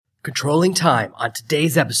Controlling time on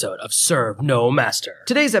today's episode of Serve No Master.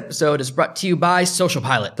 Today's episode is brought to you by Social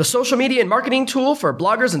Pilot, the social media and marketing tool for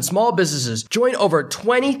bloggers and small businesses. Join over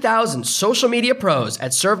 20,000 social media pros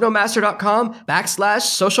at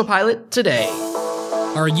servenomaster.com/socialpilot today.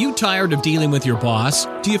 Are you tired of dealing with your boss?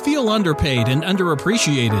 Do you feel underpaid and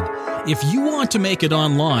underappreciated? If you want to make it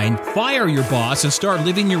online, fire your boss and start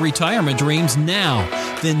living your retirement dreams now,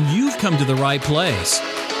 then you've come to the right place.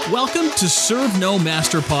 Welcome to Serve No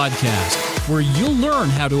Master Podcast, where you'll learn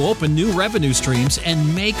how to open new revenue streams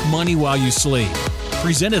and make money while you sleep.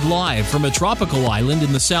 Presented live from a tropical island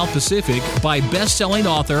in the South Pacific by best-selling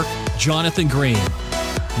author Jonathan Green.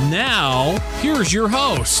 Now, here's your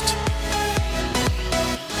host.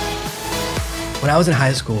 When I was in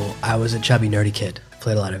high school, I was a chubby, nerdy kid. I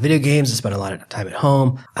played a lot of video games. I spent a lot of time at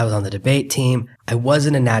home. I was on the debate team. I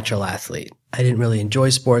wasn't a natural athlete. I didn't really enjoy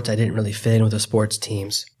sports. I didn't really fit in with the sports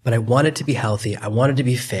teams, but I wanted to be healthy. I wanted to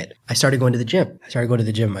be fit. I started going to the gym. I started going to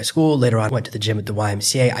the gym in my school. Later on, I went to the gym at the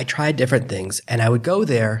YMCA. I tried different things, and I would go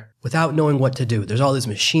there without knowing what to do. There's all these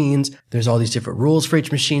machines. There's all these different rules for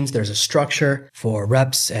each machine. There's a structure for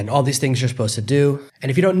reps and all these things you're supposed to do.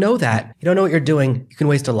 And if you don't know that, you don't know what you're doing, you can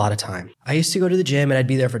waste a lot of time. I used to go to the gym and I'd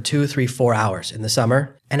be there for 2, 3, 4 hours in the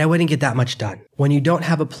summer, and I wouldn't get that much done. When you don't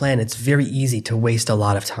have a plan, it's very easy to waste a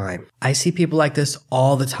lot of time. I see people like this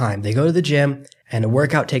all the time. They go to the gym and a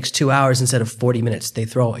workout takes 2 hours instead of 40 minutes. They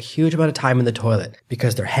throw a huge amount of time in the toilet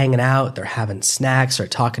because they're hanging out, they're having snacks, or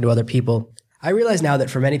talking to other people. I realize now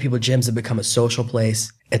that for many people, gyms have become a social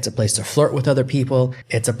place. It's a place to flirt with other people.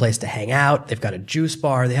 It's a place to hang out. They've got a juice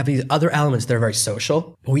bar. They have these other elements that are very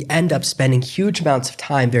social. But we end up spending huge amounts of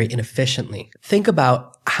time very inefficiently. Think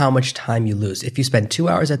about how much time you lose. If you spend 2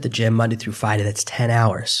 hours at the gym Monday through Friday, that's 10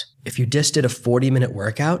 hours. If you just did a 40-minute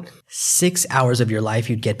workout, 6 hours of your life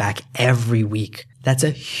you'd get back every week. That's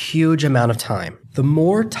a huge amount of time. The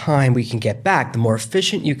more time we can get back, the more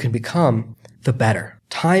efficient you can become, the better.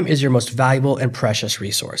 Time is your most valuable and precious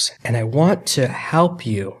resource, and I want to help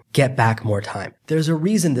you get back more time. There's a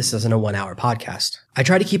reason this isn't a 1-hour podcast. I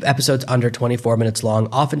try to keep episodes under 24 minutes long.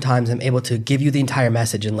 Oftentimes, I'm able to give you the entire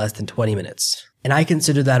message in less than 20 minutes. And I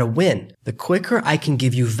consider that a win. The quicker I can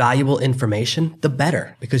give you valuable information, the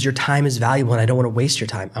better, because your time is valuable and I don't want to waste your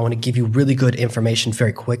time. I want to give you really good information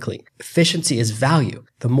very quickly. Efficiency is value.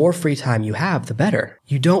 The more free time you have, the better.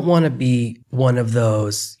 You don't want to be one of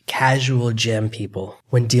those casual gym people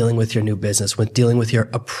when dealing with your new business, when dealing with your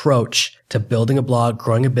approach to building a blog,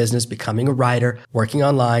 growing a business, becoming a writer, working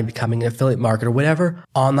online, becoming an affiliate marketer, whatever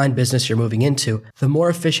online business you're moving into. The more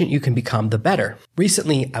efficient you can become, the better.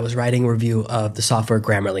 Recently, I was writing a review of the software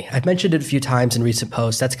Grammarly. I've mentioned it a few times in recent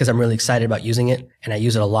posts. That's because I'm really excited about using it, and I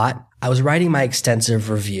use it a lot. I was writing my extensive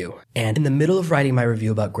review, and in the middle of writing my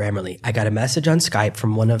review about Grammarly, I got a message on Skype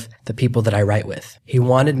from one of the people that I write with. He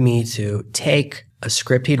wanted me to take a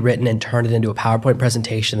script he'd written and turn it into a PowerPoint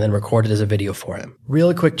presentation, then record it as a video for him.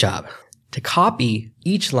 Really quick job. To copy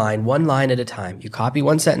each line, one line at a time. You copy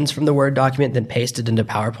one sentence from the Word document, then paste it into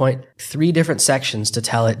PowerPoint. 3 different sections to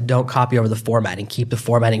tell it, don't copy over the formatting. Keep the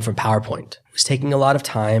formatting from PowerPoint. It was taking a lot of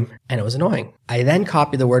time, and it was annoying. I then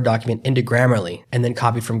copied the Word document into Grammarly, and then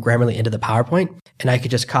copied from Grammarly into the PowerPoint, and I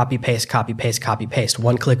could just copy, paste, copy, paste, copy, paste.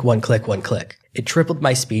 One click, one click, one click. It tripled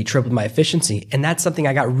my speed, tripled my efficiency, and that's something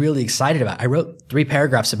I got really excited about. I wrote 3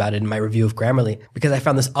 paragraphs about it in my review of Grammarly because I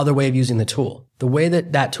found this other way of using the tool. The way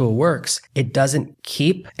that that tool works, it doesn't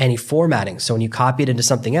keep any formatting. So when you copy it into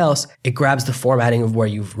something else, it grabs the formatting of where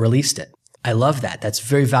you've released it. I love that. That's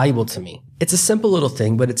very valuable to me. It's a simple little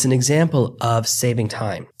thing, but it's an example of saving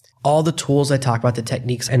time. All the tools I talk about, the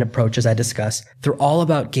techniques and approaches I discuss, they're all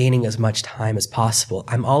about gaining as much time as possible.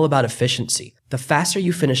 I'm all about efficiency. The faster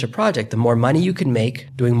you finish a project, the more money you can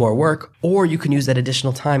make doing more work, or you can use that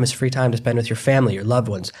additional time as free time to spend with your family, your loved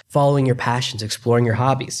ones, following your passions, exploring your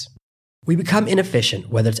hobbies. We become inefficient,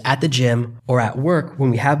 whether it's at the gym or at work,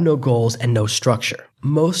 when we have no goals and no structure.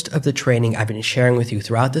 Most of the training I've been sharing with you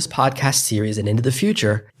throughout this podcast series and into the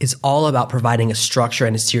future is all about providing a structure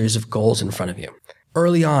and a series of goals in front of you.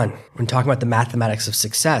 Early on, when talking about the mathematics of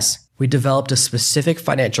success, we developed a specific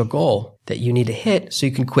financial goal that you need to hit so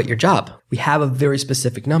you can quit your job. We have a very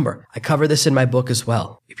specific number. I cover this in my book as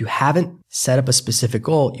well. If you haven't set up a specific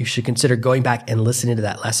goal, you should consider going back and listening to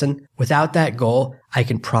that lesson. Without that goal, I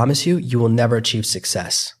can promise you, you will never achieve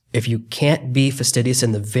success. If you can't be fastidious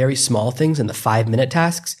in the very small things and the 5-minute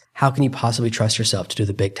tasks, how can you possibly trust yourself to do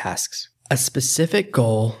the big tasks? A specific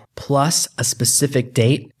goal plus a specific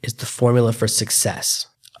date is the formula for success.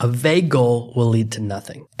 A vague goal will lead to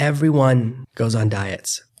nothing. Everyone goes on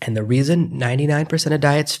diets. And the reason 99% of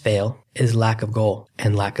diets fail is lack of goal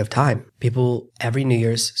and lack of time. People every New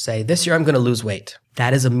Year's say, this year I'm going to lose weight.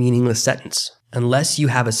 That is a meaningless sentence. Unless you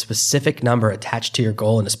have a specific number attached to your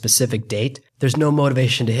goal and a specific date, there's no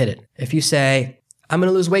motivation to hit it. If you say, I'm going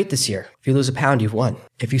to lose weight this year. If you lose a pound, you've won.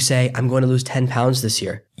 If you say, I'm going to lose 10 pounds this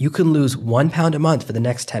year, you can lose 1 pound a month for the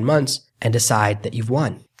next 10 months and decide that you've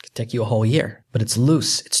won. It could take you a whole year, but it's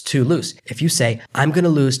loose. It's too loose. If you say, I'm going to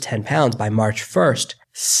lose 10 pounds by March 1st,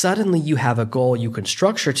 suddenly you have a goal you can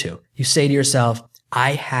structure to. You say to yourself,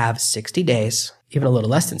 I have 60 days, even a little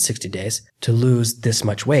less than 60 days, to lose this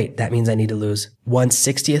much weight. That means I need to lose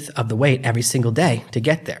 1/60th of the weight every single day to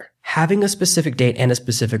get there. Having a specific date and a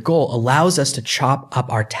specific goal allows us to chop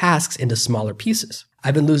up our tasks into smaller pieces.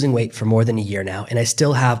 I've been losing weight for more than a year now, and I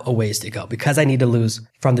still have a ways to go because I need to lose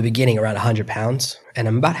from the beginning around 100 pounds, and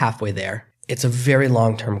I'm about halfway there. It's a very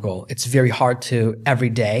long-term goal. It's very hard to every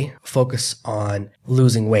day focus on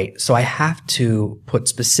losing weight. So I have to put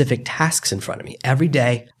specific tasks in front of me. Every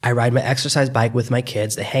day, I ride my exercise bike with my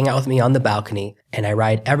kids. They hang out with me on the balcony, and I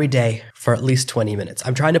ride every day for at least 20 minutes.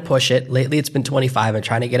 I'm trying to push it. Lately, it's been 25. I'm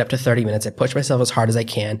trying to get up to 30 minutes. I push myself as hard as I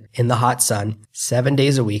can in the hot sun, 7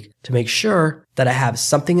 days a week, to make sure that I have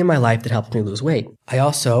something in my life that helps me lose weight. I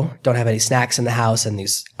also don't have any snacks in the house and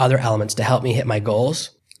these other elements to help me hit my goals.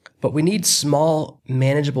 But we need small,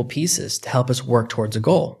 manageable pieces to help us work towards a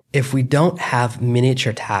goal. If we don't have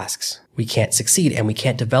miniature tasks, we can't succeed, and we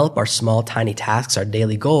can't develop our small, tiny tasks, our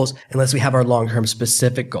daily goals, unless we have our long-term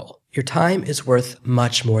specific goal. Your time is worth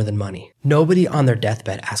much more than money. Nobody on their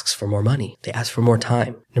deathbed asks for more money. They ask for more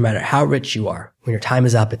time. No matter how rich you are, when your time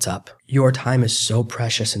is up, it's up. Your time is so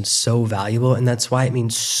precious and so valuable, and that's why it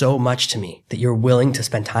means so much to me that you're willing to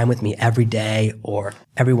spend time with me every day or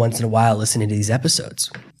every once in a while listening to these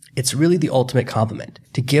episodes. It's really the ultimate compliment.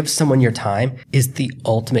 To give someone your time is the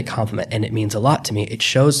ultimate compliment, and it means a lot to me. It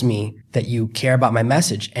shows me that you care about my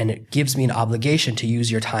message, and it gives me an obligation to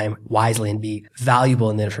use your time wisely and be valuable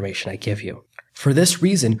in the information I give you. For this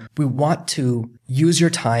reason, we want to use your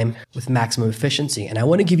time with maximum efficiency. And I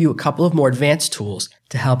want to give you a couple of more advanced tools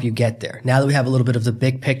to help you get there. Now that we have a little bit of the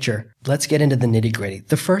big picture, let's get into the nitty gritty.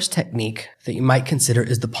 The first technique that you might consider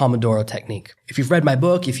is the Pomodoro technique. If you've read my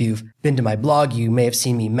book, if you've been to my blog, you may have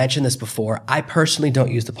seen me mention this before. I personally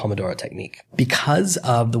don't use the Pomodoro technique. Because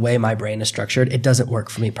of the way my brain is structured, it doesn't work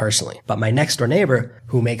for me personally. But my next door neighbor,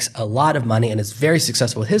 who makes a lot of money and is very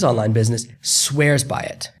successful with his online business, swears by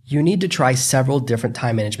it. You need to try several different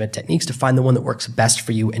time management techniques to find the one that works best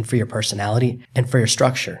for you and for your personality and for your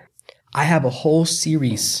structure. I have a whole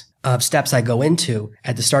series of steps I go into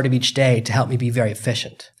at the start of each day to help me be very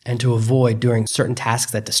efficient and to avoid doing certain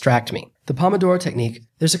tasks that distract me. The Pomodoro technique,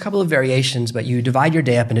 there's a couple of variations, but you divide your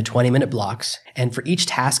day up into 20-minute blocks, and for each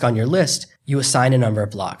task on your list, you assign a number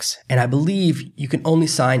of blocks. And I believe you can only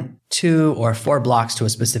assign 2 or 4 blocks to a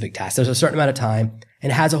specific task. There's a certain amount of time,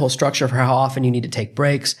 and it has a whole structure for how often you need to take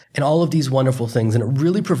breaks and all of these wonderful things. And it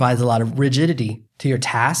really provides a lot of rigidity to your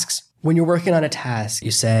tasks. When you're working on a task, you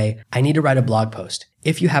say, I need to write a blog post.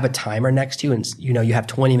 If you have a timer next to you and you have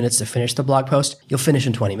 20 minutes to finish the blog post, you'll finish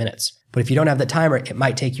in 20 minutes. But if you don't have the timer, it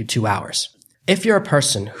might take you 2 hours. If you're a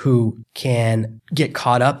person who can get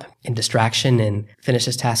caught up in distraction and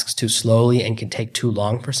finishes tasks too slowly and can take too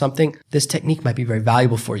long for something, this technique might be very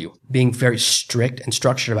valuable for you, being very strict and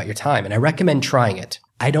structured about your time. And I recommend trying it.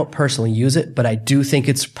 I don't personally use it, but I do think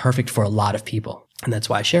it's perfect for a lot of people. And that's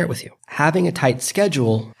why I share it with you. Having a tight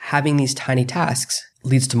schedule, having these tiny tasks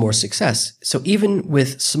leads to more success. So even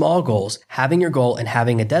with small goals, having your goal and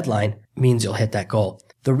having a deadline means you'll hit that goal.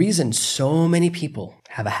 The reason so many people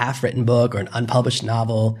have a half-written book or an unpublished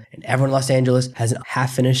novel and everyone in Los Angeles has a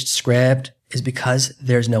half-finished script is because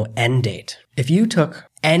there's no end date. If you took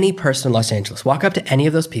any person in Los Angeles, walk up to any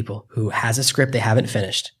of those people who has a script they haven't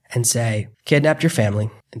finished and say, kidnapped your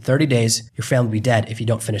family. In 30 days, your family will be dead if you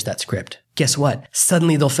don't finish that script. Guess what?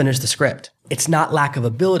 Suddenly they'll finish the script. It's not lack of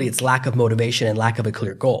ability, it's lack of motivation and lack of a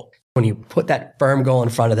clear goal. When you put that firm goal in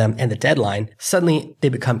front of them and the deadline, suddenly they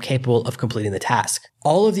become capable of completing the task.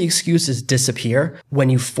 All of the excuses disappear when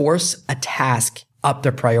you force a task up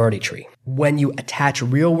their priority tree. When you attach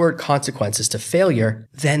real-world consequences to failure,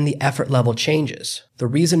 then the effort level changes. The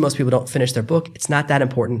reason most people don't finish their book, it's not that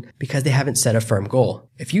important because they haven't set a firm goal.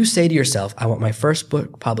 If you say to yourself, I want my first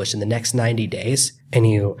book published in the next 90 days, and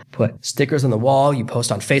you put stickers on the wall, you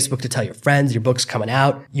post on Facebook to tell your friends your book's coming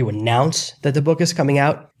out, you announce that the book is coming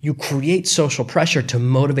out, you create social pressure to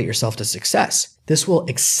motivate yourself to success. This will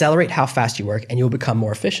accelerate how fast you work and you'll become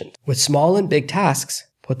more efficient. With small and big tasks,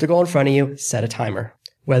 put the goal in front of you, set a timer.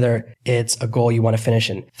 Whether it's a goal you want to finish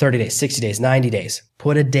in 30 days, 60 days, 90 days,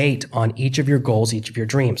 put a date on each of your goals, each of your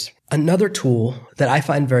dreams. Another tool that I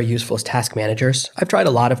find very useful is task managers. I've tried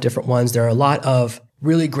a lot of different ones. There are a lot of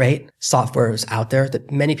really great softwares out there that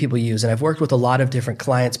many people use. And I've worked with a lot of different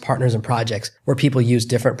clients, partners, and projects where people use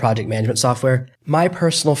different project management software. My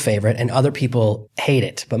personal favorite, and other people hate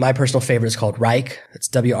it, but my personal favorite is called Wrike. It's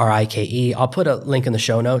Wrike. I'll put a link in the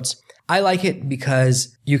show notes. I like it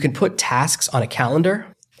because you can put tasks on a calendar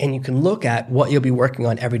and you can look at what you'll be working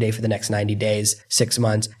on every day for the next 90 days, 6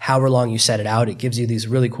 months, however long you set it out. It gives you these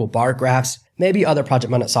really cool bar graphs. Maybe other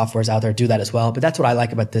project management softwares out there do that as well, but that's what I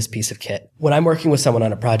like about this piece of kit. When I'm working with someone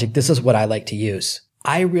on a project, this is what I like to use.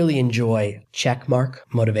 I really enjoy checkmark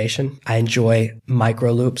motivation. I enjoy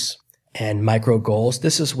micro loops and micro goals.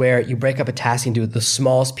 This is where you break up a task and do the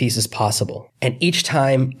smallest pieces possible. And each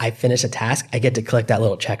time I finish a task, I get to click that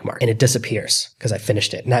little check mark and it disappears because I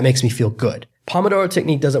finished it. And that makes me feel good. Pomodoro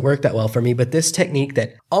technique doesn't work that well for me, but this technique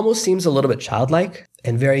that almost seems a little bit childlike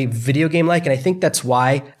and very video game-like, and I think that's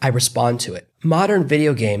why I respond to it. Modern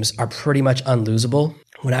video games are pretty much unlosable.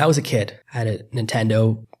 When I was a kid, I had a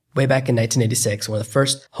Nintendo way back in 1986, one of the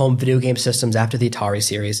first home video game systems after the Atari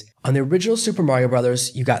series. On the original Super Mario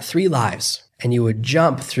Brothers, you got 3 lives and you would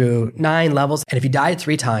jump through 9 levels. And if you died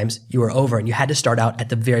 3 times, you were over and you had to start out at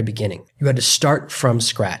the very beginning. You had to start from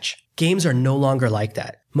scratch. Games are no longer like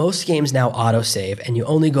that. Most games now autosave and you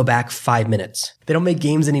only go back 5 minutes. They don't make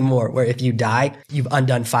games anymore where if you die, you've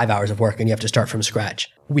undone 5 hours of work and you have to start from scratch.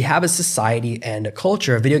 We have a society and a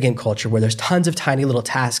culture, a video game culture, where there's tons of tiny little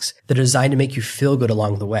tasks that are designed to make you feel good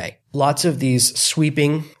along the way. Lots of these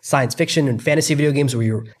sweeping science fiction and fantasy video games where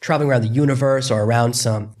you're traveling around the universe or around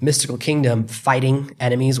some mystical kingdom fighting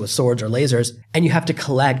enemies with swords or lasers, and you have to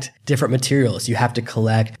collect different materials. You have to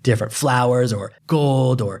collect different flowers or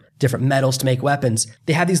gold or different metals to make weapons.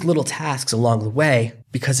 They have these little tasks along the way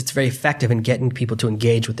because it's very effective in getting people to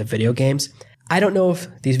engage with the video games. I don't know if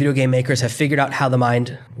these video game makers have figured out how the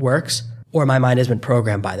mind works or my mind has been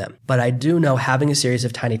programmed by them. But I do know having a series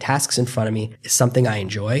of tiny tasks in front of me is something I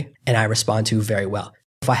enjoy and I respond to very well.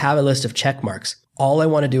 If I have a list of check marks, all I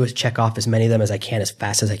want to do is check off as many of them as I can, as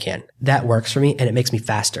fast as I can. That works for me and it makes me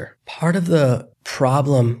faster. Part of the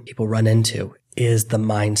problem people run into is the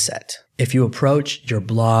mindset. If you approach your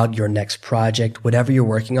blog, your next project, whatever you're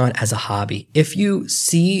working on as a hobby, if you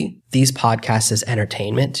see these podcasts as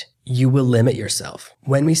entertainment, you will limit yourself.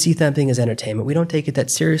 When we see something as entertainment, we don't take it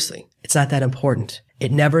that seriously. It's not that important.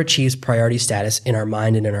 It never achieves priority status in our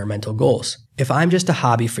mind and in our mental goals. If I'm just a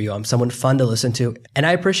hobby for you, I'm someone fun to listen to, and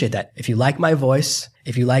I appreciate that. If you like my voice,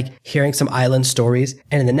 if you like hearing some island stories,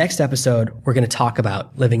 and in the next episode, we're going to talk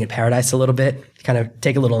about living in paradise a little bit, kind of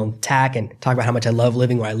take a little tack and talk about how much I love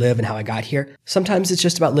living where I live and how I got here. Sometimes it's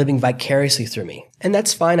just about living vicariously through me. And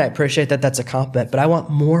that's fine. I appreciate that that's a compliment, but I want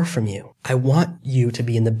more from you. I want you to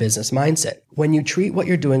be in the business mindset. When you treat what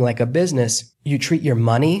you're doing like a business, you treat your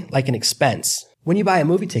money like an expense. When you buy a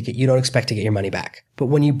movie ticket, you don't expect to get your money back. But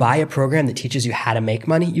when you buy a program that teaches you how to make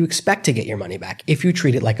money, you expect to get your money back if you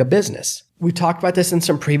treat it like a business. We talked about this in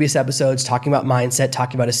some previous episodes, talking about mindset,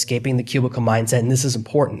 talking about escaping the cubicle mindset, and this is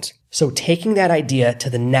important. So taking that idea to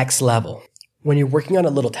the next level. When you're working on a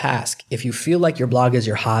little task, if you feel like your blog is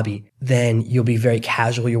your hobby, then you'll be very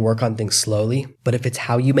casual. You'll work on things slowly. But if it's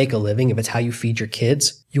how you make a living, if it's how you feed your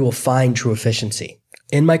kids, you will find true efficiency.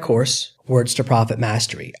 In my course, Words to Profit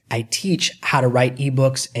Mastery, I teach how to write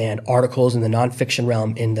ebooks and articles in the nonfiction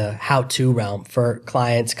realm, in the how-to realm for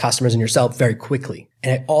clients, customers, and yourself very quickly.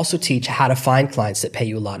 And I also teach how to find clients that pay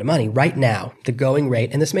you a lot of money. Right now, the going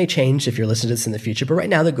rate, and this may change if you're listening to this in the future, but right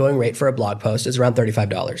now the going rate for a blog post is around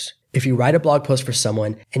 $35. If you write a blog post for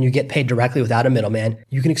someone and you get paid directly without a middleman,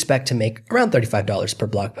 you can expect to make around $35 per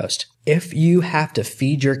blog post. If you have to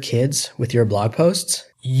feed your kids with your blog posts,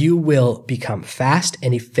 you will become fast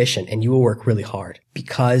and efficient and you will work really hard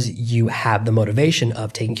because you have the motivation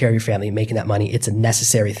of taking care of your family and making that money. It's a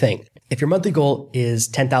necessary thing. If your monthly goal is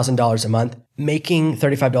 $10,000 a month, making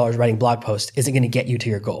 $35 writing blog posts isn't going to get you to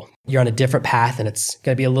your goal. You're on a different path and it's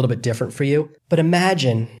going to be a little bit different for you. But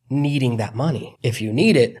imagine needing that money. If you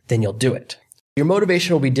need it, then you'll do it. Your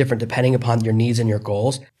motivation will be different depending upon your needs and your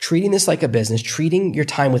goals. Treating this like a business, treating your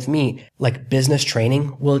time with me like business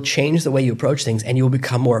training will change the way you approach things and you will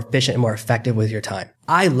become more efficient and more effective with your time.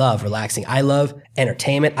 I love relaxing. I love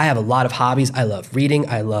entertainment. I have a lot of hobbies. I love reading.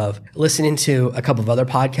 I love listening to a couple of other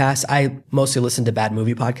podcasts. I mostly listen to bad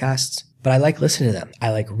movie podcasts, but I like listening to them.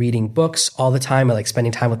 I like reading books all the time. I like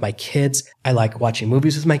spending time with my kids. I like watching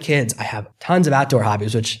movies with my kids. I have tons of outdoor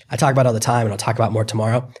hobbies, which I talk about all the time and I'll talk about more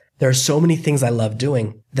tomorrow. There are so many things I love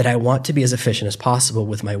doing that I want to be as efficient as possible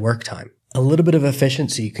with my work time. A little bit of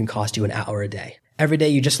efficiency can cost you an hour a day. Every day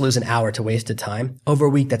you just lose an hour to wasted time. Over a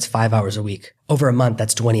week, that's 5 hours a week. Over a month,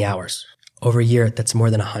 that's 20 hours. Over a year, that's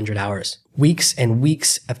more than 100 hours. Weeks and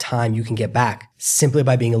weeks of time you can get back simply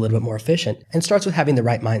by being a little bit more efficient, and starts with having the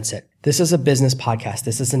right mindset. This is a business podcast.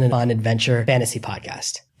 This isn't a fun adventure fantasy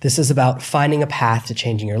podcast. This is about finding a path to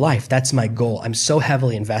changing your life. That's my goal. I'm so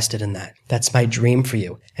heavily invested in that. That's my dream for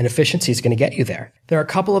you. And efficiency is going to get you there. There are a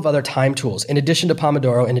couple of other time tools. In addition to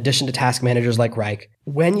Pomodoro, in addition to task managers like Reich,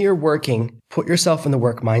 when you're working, put yourself in the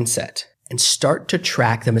work mindset and start to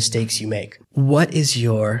track the mistakes you make. What is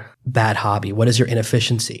your bad hobby? What is your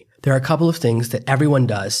inefficiency? There are a couple of things that everyone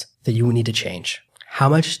does that you need to change. How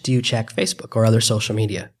much do you check Facebook or other social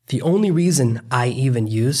media? The only reason I even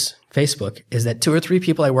use Facebook is that 2 or 3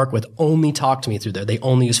 people I work with only talk to me through there. They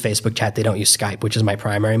only use Facebook chat. They don't use Skype, which is my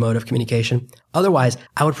primary mode of communication. Otherwise,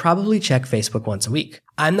 I would probably check Facebook once a week.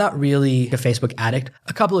 I'm not really a Facebook addict.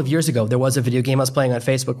 A couple of years ago, there was a video game I was playing on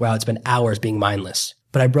Facebook where I would spend hours being mindless.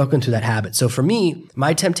 But I broke into that habit. So for me,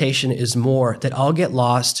 my temptation is more that I'll get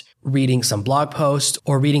lost reading some blog post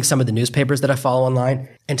or reading some of the newspapers that I follow online,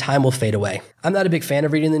 and time will fade away. I'm not a big fan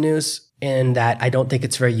of reading the news in that I don't think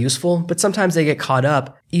it's very useful, but sometimes I get caught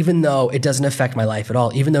up even though it doesn't affect my life at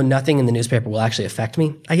all. Even though nothing in the newspaper will actually affect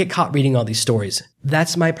me, I get caught reading all these stories.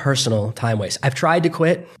 That's my personal time waste. I've tried to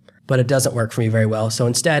quit, but it doesn't work for me very well. So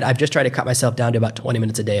instead, I've just tried to cut myself down to about 20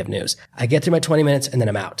 minutes a day of news. I get through my 20 minutes and then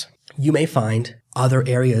I'm out. You may find other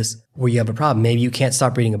areas where you have a problem. Maybe you can't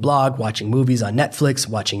stop reading a blog, watching movies on Netflix,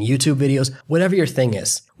 watching YouTube videos, whatever your thing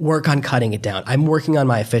is. Work on cutting it down. I'm working on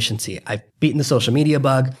my efficiency. I've beaten the social media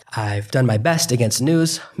bug. I've done my best against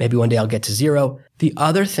news. Maybe one day I'll get to 0. The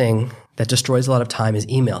other thing that destroys a lot of time is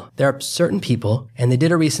email. There are certain people, and they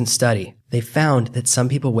did a recent study. They found that some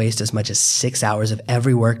people waste as much as 6 hours of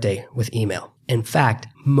every workday with email. In fact,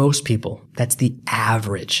 most people, that's the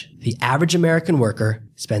average. The average American worker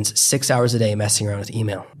spends 6 hours a day messing around with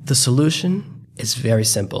email. The solution is very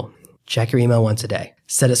simple. Check your email once a day.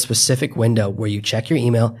 Set a specific window where you check your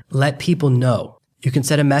email. Let people know. You can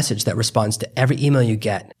set a message that responds to every email you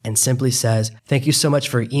get and simply says, "Thank you so much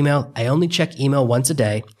for your email. I only check email once a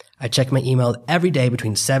day. I check my email every day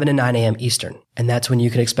between 7 and 9 a.m. Eastern. And that's when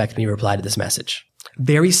you can expect me to reply to this message."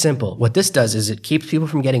 Very simple. What this does is it keeps people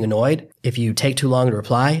from getting annoyed if you take too long to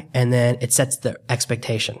reply, and then it sets the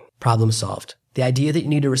expectation. Problem solved. The idea that you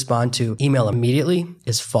need to respond to email immediately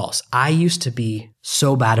is false. I used to be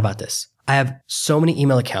so bad about this. I have so many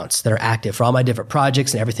email accounts that are active for all my different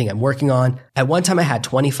projects and everything I'm working on. At one time, I had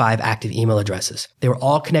 25 active email addresses. They were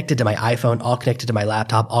all connected to my iPhone, all connected to my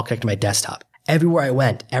laptop, all connected to my desktop. Everywhere I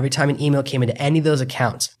went, every time an email came into any of those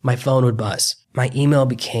accounts, my phone would buzz. My email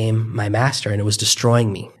became my master and it was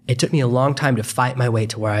destroying me. It took me a long time to fight my way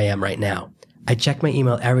to where I am right now. I check my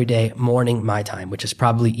email every day, morning my time, which is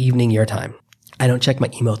probably evening your time. I don't check my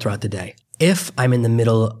email throughout the day. If I'm in the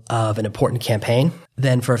middle of an important campaign,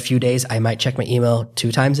 then for a few days, I might check my email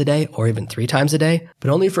 2 times a day or even 3 times a day, but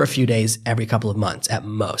only for a few days every couple of months at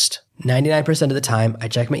most. 99% of the time, I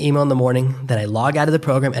check my email in the morning, then I log out of the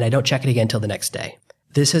program and I don't check it again until the next day.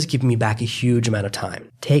 This has given me back a huge amount of time.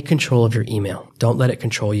 Take control of your email. Don't let it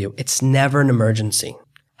control you. It's never an emergency.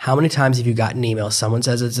 How many times have you gotten an email, someone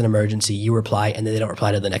says it's an emergency, you reply, and then they don't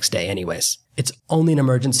reply to the next day anyways? It's only an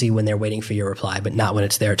emergency when they're waiting for your reply, but not when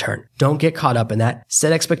it's their turn. Don't get caught up in that.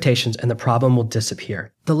 Set expectations and the problem will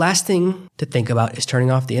disappear. The last thing to think about is turning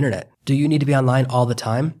off the internet. Do you need to be online all the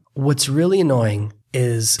time? What's really annoying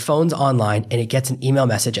is phone's online and it gets an email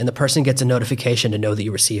message and the person gets a notification to know that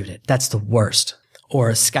you received it. That's the worst. Or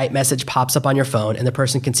a Skype message pops up on your phone and the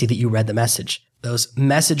person can see that you read the message. Those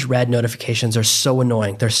message read notifications are so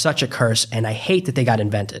annoying. They're such a curse, and I hate that they got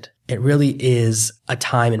invented. It really is a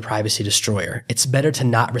time and privacy destroyer. It's better to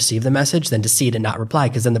not receive the message than to see it and not reply,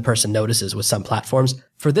 because then the person notices with some platforms.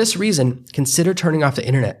 For this reason, consider turning off the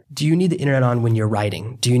internet. Do you need the internet on when you're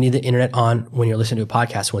writing? Do you need the internet on when you're listening to a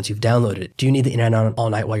podcast once you've downloaded it? Do you need the internet on all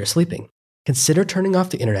night while you're sleeping? Consider turning off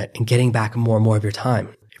the internet and getting back more and more of your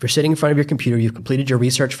time. If you're sitting in front of your computer, you've completed your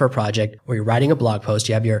research for a project, or you're writing a blog post,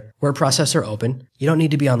 you have your word processor open, you don't need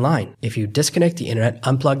to be online. If you disconnect the internet,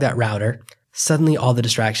 unplug that router, suddenly all the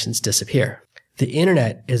distractions disappear. The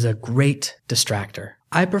internet is a great distractor.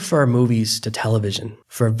 I prefer movies to television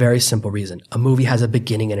for a very simple reason. A movie has a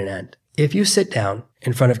beginning and an end. If you sit down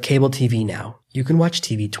in front of cable TV now, you can watch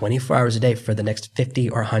TV 24 hours a day for the next 50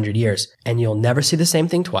 or 100 years, and you'll never see the same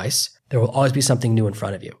thing twice. There will always be something new in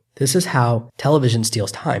front of you. This is how television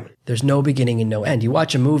steals time. There's no beginning and no end. You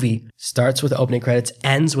watch a movie, starts with opening credits,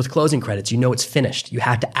 ends with closing credits. You know it's finished. You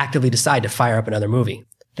have to actively decide to fire up another movie.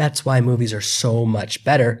 That's why movies are so much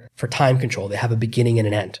better for time control. They have a beginning and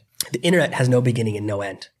an end. The internet has no beginning and no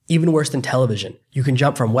end. Even worse than television. You can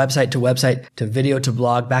jump from website to video to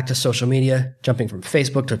blog, back to social media, jumping from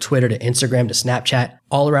Facebook to Twitter to Instagram to Snapchat,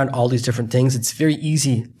 all around all these different things. It's very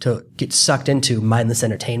easy to get sucked into mindless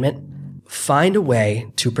entertainment. Find a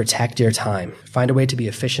way to protect your time. Find a way to be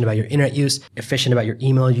efficient about your internet use, efficient about your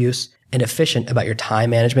email use, and efficient about your time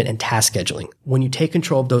management and task scheduling. When you take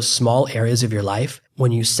control of those small areas of your life,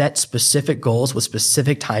 when you set specific goals with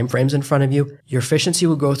specific time frames in front of you, your efficiency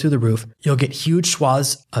will go through the roof. You'll get huge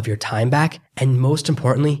swaths of your time back. And most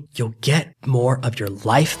importantly, you'll get more of your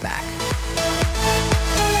life back.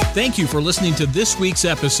 Thank you for listening to this week's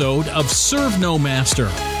episode of Serve No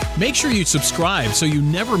Master. Make sure you subscribe so you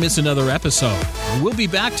never miss another episode. We'll be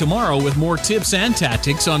back tomorrow with more tips and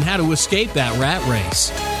tactics on how to escape that rat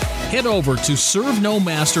race. Head over to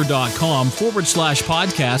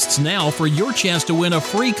servenomaster.com/podcasts now for your chance to win a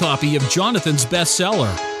free copy of Jonathan's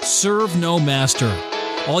bestseller, Serve No Master.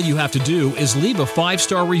 All you have to do is leave a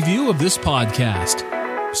 5-star review of this podcast.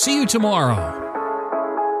 See you tomorrow.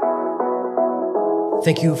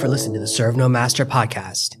 Thank you for listening to the Serve No Master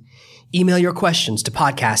podcast. Email your questions to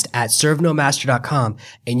podcast@servenomaster.com,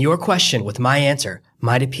 and your question with my answer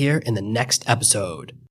might appear in the next episode.